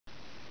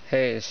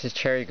Hey, this is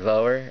Cherry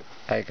Glower.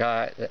 I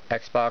got the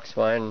Xbox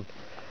One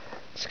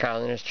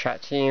Skylanders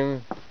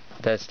Traptanium,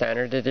 the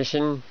standard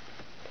edition.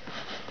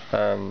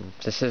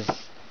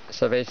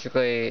 So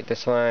basically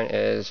this one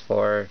is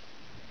for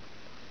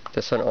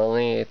this one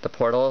only, the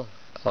portal.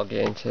 I'll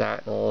get into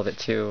that in a little bit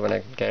too when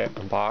I get it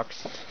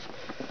unboxed.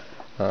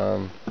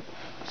 So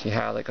you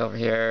have, like, over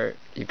here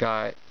you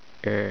got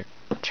your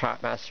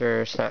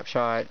Trapmaster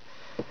snapshot,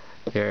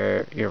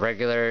 your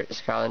regular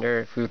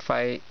Skylander food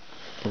fight,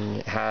 and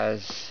it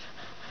has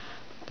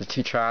the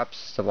two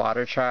traps, the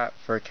water trap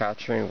for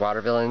capturing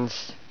water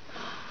villains,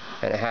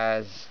 and it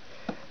has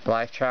the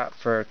life trap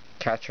for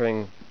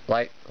capturing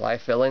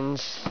life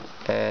villains.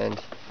 And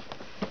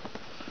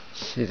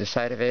to the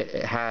side of it,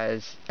 it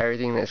has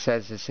everything that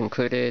says it's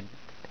included: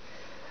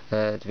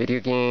 the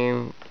video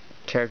game,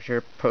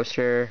 character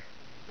poster,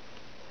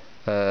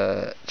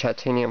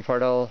 Traptanium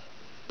Portal,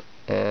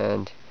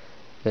 and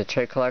the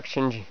trap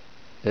collection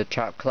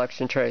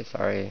tray,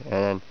 and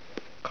then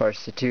of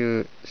course the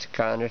two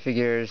Skylander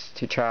figures,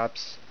 two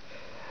traps,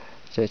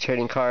 the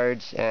trading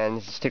cards, and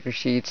the sticker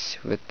sheets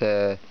with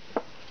the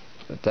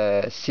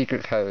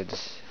secret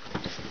codes.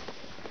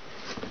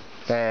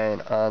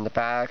 Then on the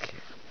back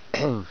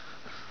it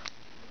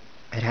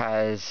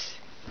has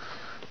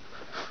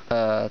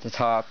at the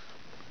top,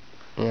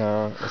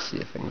 let's see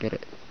if I can get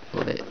it a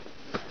little bit.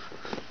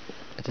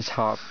 At the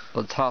top,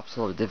 well, the top's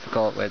a little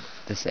difficult with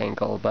this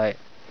angle, but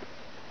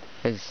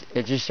it's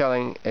just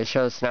showing, it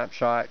shows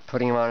snapshot,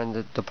 putting him on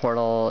in the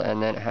portal,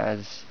 and then it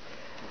has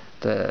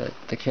the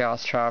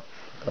chaos trap,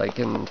 like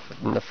in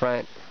the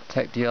front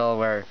type deal,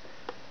 where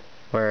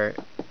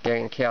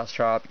during the chaos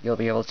trap you'll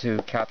be able to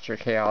capture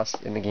chaos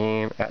in the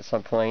game at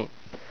some point.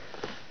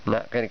 I'm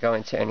not going to go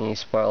into any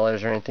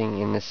spoilers or anything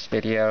in this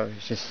video.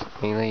 It's just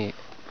mainly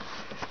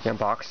the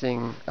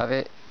unboxing of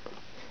it.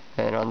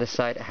 And on this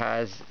side it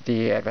has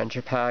the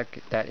adventure pack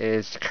that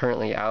is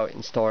currently out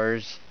in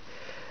stores,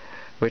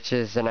 which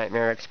is the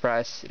Nightmare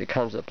Express. It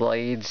comes with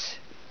blades,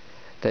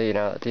 the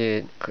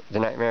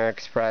Nightmare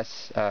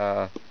Express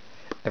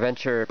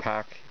adventure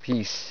pack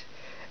piece,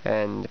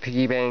 and the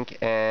piggy bank,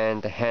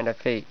 and the Hand of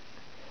Fate.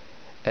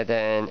 And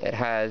then it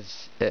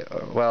has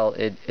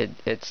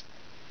it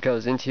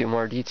goes into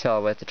more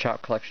detail with the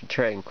trap collection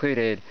tray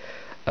included,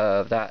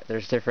 of that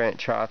there's different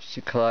traps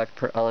to collect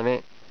per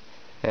element.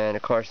 And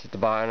of course at the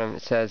bottom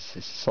it says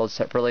it's sold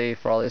separately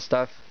for all this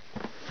stuff.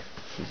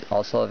 It's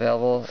also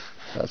available.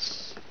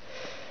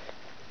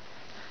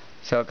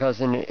 So it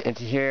goes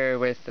into here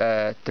with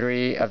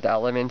 3 of the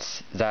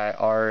elements that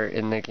are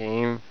in the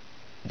game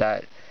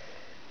that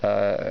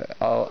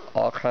I'll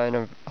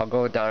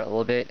go down a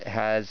little bit. It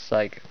has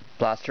like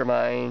Blaster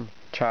Mine,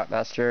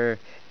 Trapmaster,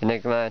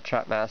 Enigma,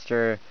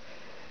 Trapmaster,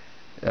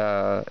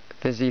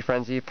 Fizzy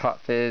Frenzy,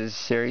 Pop Fizz,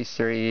 Series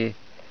 3,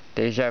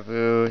 Deja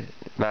Vu,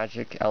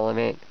 Magic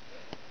Element,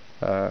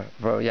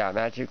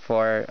 Magic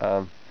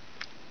 4,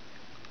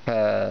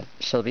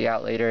 she'll be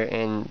out later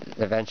in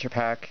the Adventure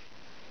Pack.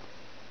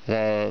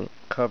 Then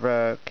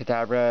Cobra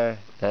Kadabra,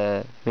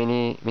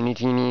 Mini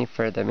Genie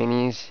for the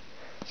minis,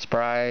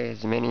 Spry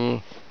is a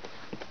mini.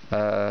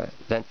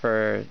 Then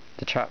for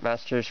the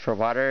Trapmasters for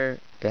water,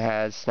 it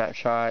has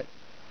Snapshot,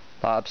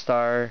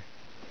 Lobstar.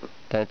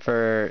 Then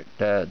for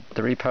the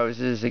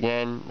reposes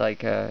again,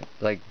 like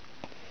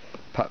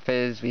Pop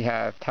Fizz, we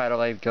have Tidal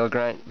Wave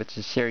Gilgrunt, which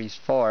is Series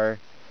 4.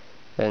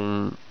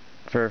 And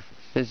for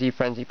Fizzy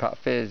Frenzy Pop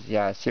Fizz,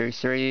 Series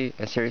 3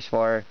 and Series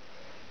 4.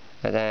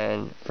 And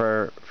then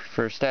for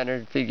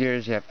standard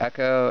figures, you have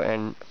Echo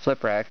and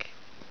Flipwreck.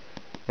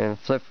 And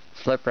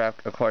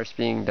Flipwreck, of course,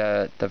 being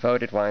the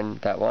voted one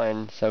that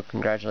won. So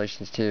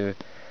congratulations to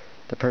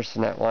the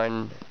person that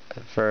won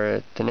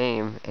for the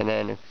name. And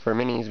then for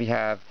minis, we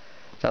have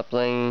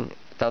Dumpling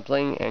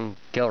and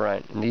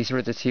Gilrunt. And these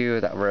were the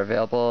 2 that were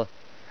available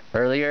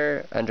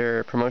earlier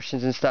under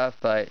promotions and stuff,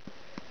 but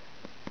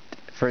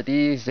for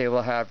these they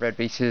will have red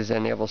bases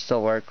and they will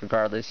still work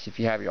regardless if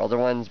you have your older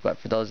ones. But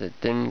for those that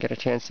didn't get a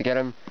chance to get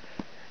them,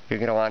 you're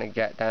going to want to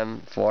get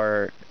them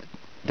for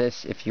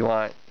this if you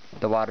want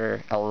the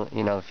water,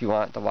 if you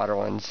want the water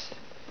ones.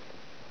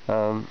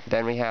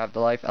 Then we have the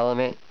life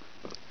element,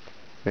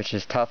 which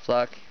is Tough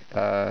Luck,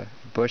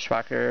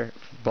 Bushwhacker,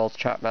 both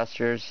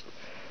Trapmasters.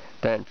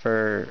 Then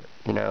for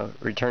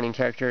returning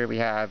character, we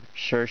have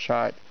Sure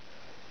Shot,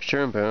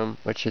 Shroom Boom,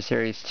 which is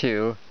Series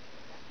 2.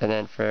 And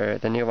then for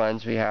the new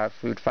ones, we have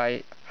Food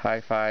Fight,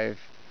 High Five.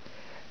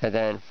 And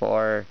then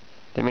for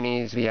the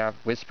minis, we have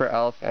Whisper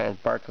Elf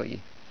and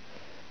Barkley.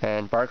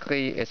 And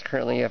Barkley is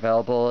currently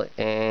available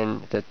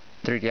in the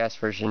 3DS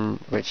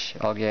version, which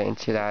I'll get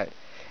into that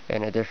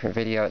in a different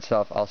video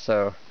itself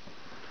also.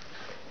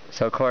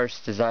 So of course,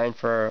 designed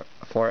for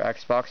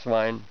Xbox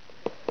One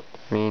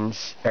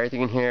means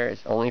everything in here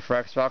is only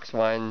for Xbox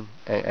One.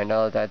 I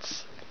know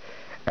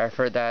I've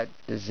heard that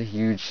is a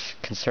huge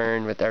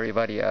concern with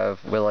everybody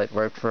of, will it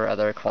work for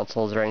other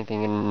consoles or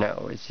anything? And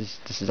no,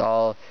 this is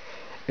all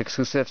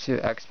exclusive to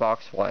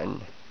Xbox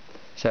One.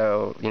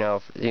 So,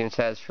 it even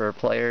says for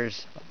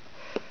players,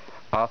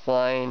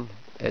 offline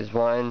is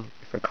 1,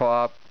 for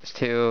co-op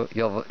too.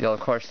 You'll of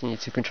course need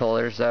 2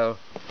 controllers though.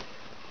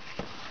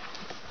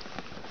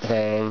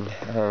 Then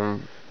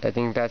I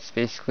think that's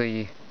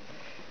basically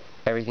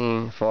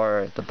everything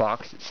for the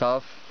box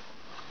itself.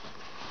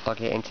 I'll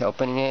get into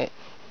opening it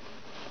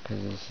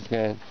because this is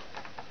gonna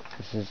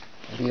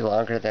be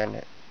longer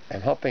than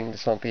I'm hoping.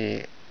 This won't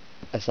be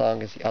as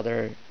long as the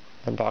other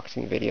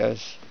unboxing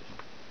videos.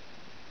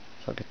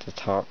 So I'll get to the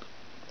top.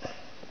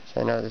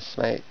 So I know this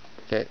might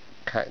get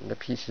cut into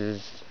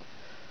pieces.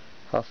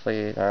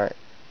 Hopefully not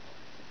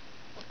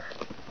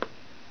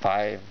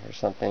 5 or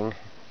something.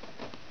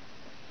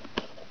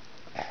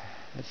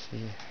 Let's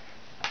see.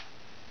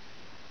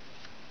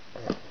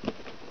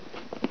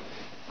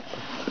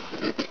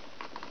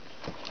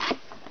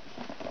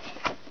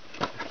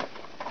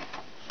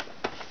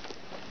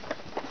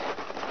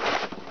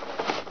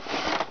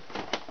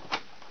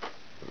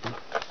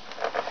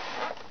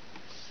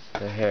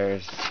 So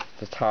here's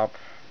the top.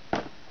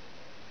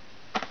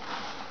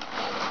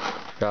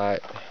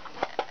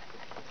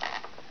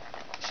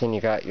 Then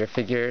you got your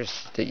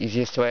figures the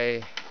easiest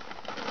way.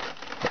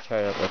 I'll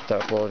try to lift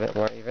up a little bit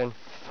more even.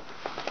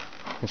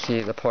 You can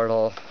see the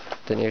portal,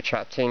 the new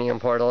Traptanium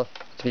Portal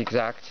to be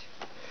exact.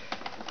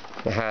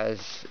 It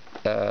has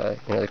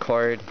the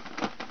cord,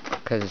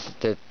 because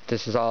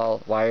this is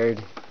all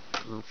wired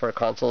for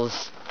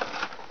consoles.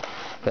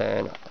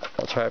 Then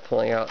I'll try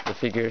pulling out the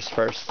figures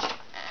first.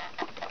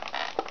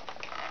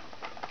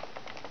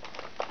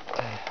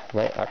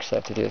 Might actually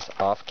have to do this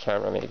off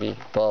camera maybe.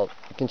 Well,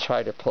 you can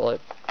try to pull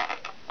it.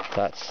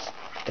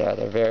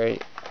 They're very,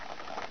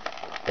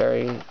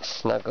 very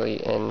snugly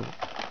in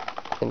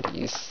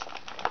these.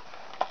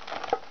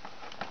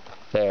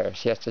 There,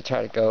 so you have to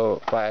try to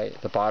go by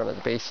the bottom of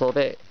the base a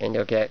little bit, and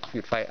you'll get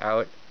Food Fight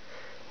out.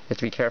 You have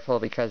to be careful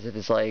because of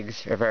his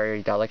legs are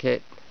very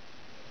delicate.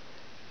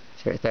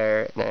 It's right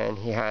there, and then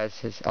he has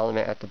his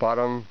element at the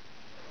bottom.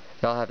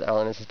 They all have the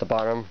elements at the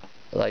bottom,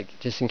 like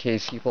just in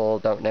case people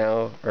don't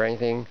know or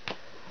anything.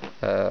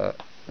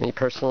 Me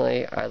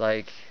personally, I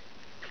like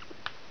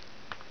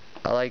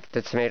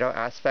the tomato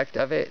aspect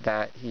of it,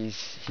 that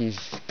he's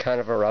kind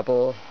of a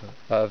rebel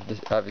of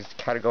his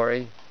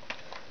category.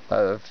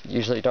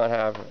 Usually don't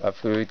have a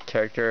food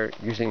character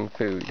using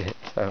food.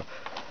 So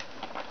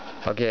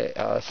I'll get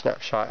a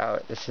snapshot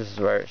out. This is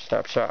where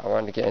snapshot I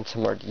wanted to get into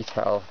more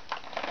detail,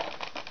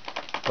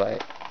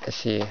 but let's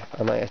see,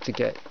 I might have to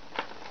get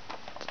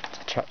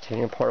the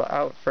Traptanium Portal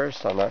out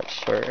first. I'm not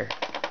sure.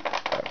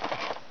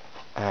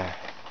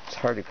 It's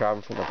hard to grab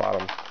him from the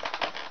bottom.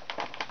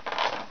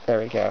 There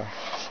we go.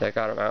 So I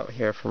got him out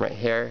here from right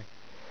here,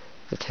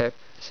 the tip,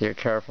 so you're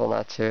careful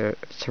not to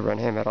run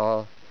him at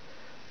all.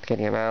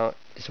 Getting him out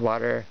is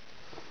water.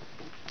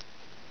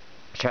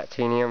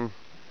 Traptanium,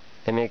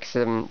 it makes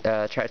them,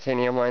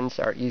 Traptanium ones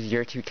are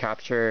easier to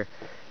capture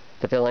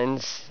the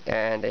villains,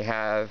 and they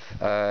have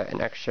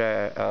an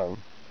extra,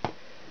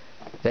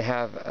 they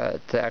have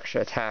the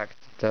extra attack.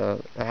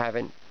 I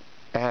haven't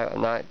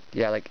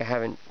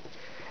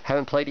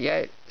played it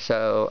yet,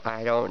 so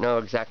I don't know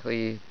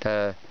exactly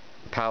the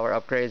power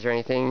upgrades or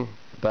anything,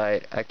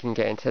 but I can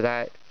get into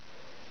that.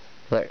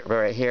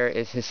 Right here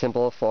is his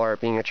symbol for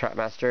being a Trap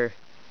Master.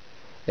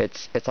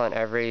 It's on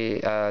every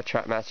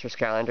Trap Master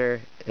Skylander.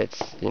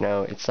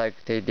 It's like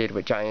they did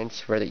with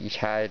Giants, where they each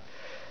had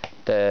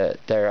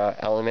their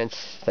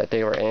elements that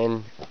they were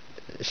in,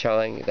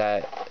 showing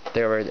that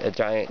they were a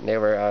giant and they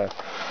were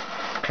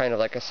kind of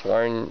like a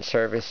sworn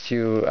service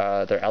to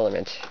their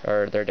element,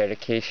 or their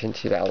dedication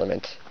to the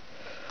element.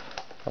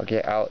 I'll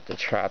get out the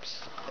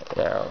traps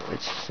now,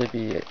 which should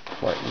be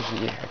more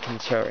easy. I can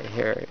show right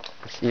here.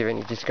 Even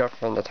you just go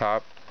from the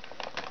top.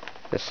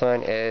 This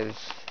one is,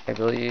 I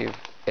believe,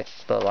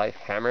 it's the Life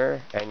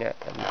Hammer. I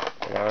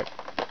don't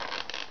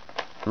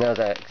know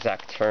the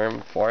exact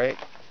term for it.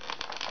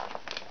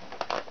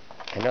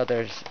 I know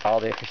there's all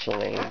the official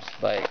names,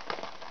 but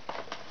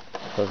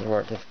those are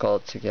more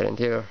difficult to get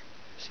into.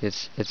 See,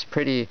 it's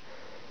pretty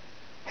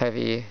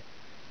heavy,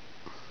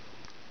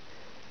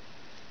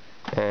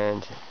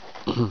 and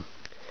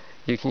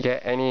you can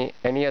get any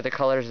of the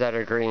colors that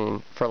are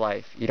green for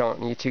life. You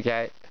don't need to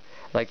get,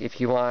 like,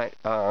 if you want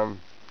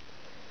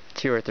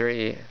 2 or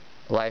 3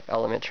 life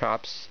element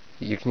traps,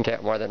 you can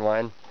get more than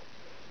one.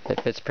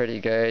 It fits pretty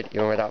good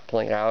even without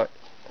pulling it out.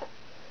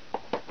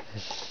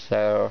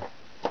 So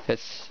it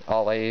fits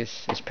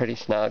always. It's pretty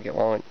snug. It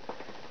won't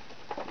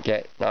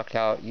get knocked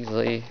out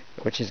easily,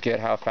 which is good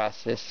how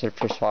fast it is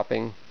for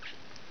swapping.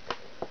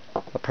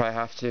 I'll probably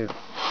have to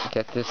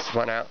get this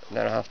one out, and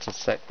then I'll have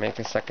to make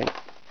a second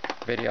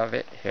video of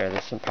it. Here,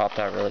 this one popped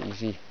out really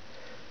easy.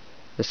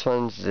 This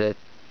one's I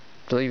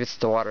believe it's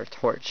the water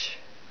torch.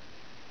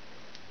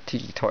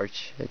 Tiki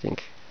torch, I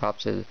think. I'll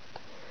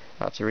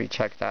have to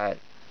recheck that.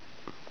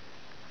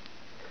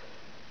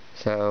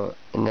 So,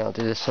 and then I'll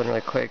do this one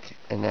really quick,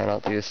 and then I'll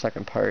do the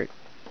second part.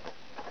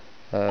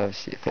 See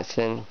if it fits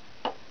in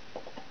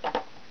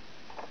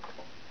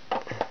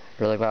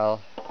really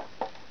well.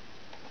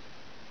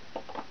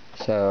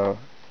 So,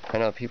 I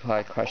know people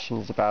had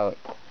questions about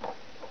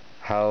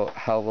how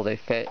will they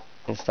fit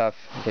and stuff.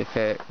 They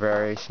fit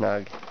very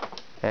snug.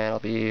 and I'll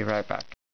be right back.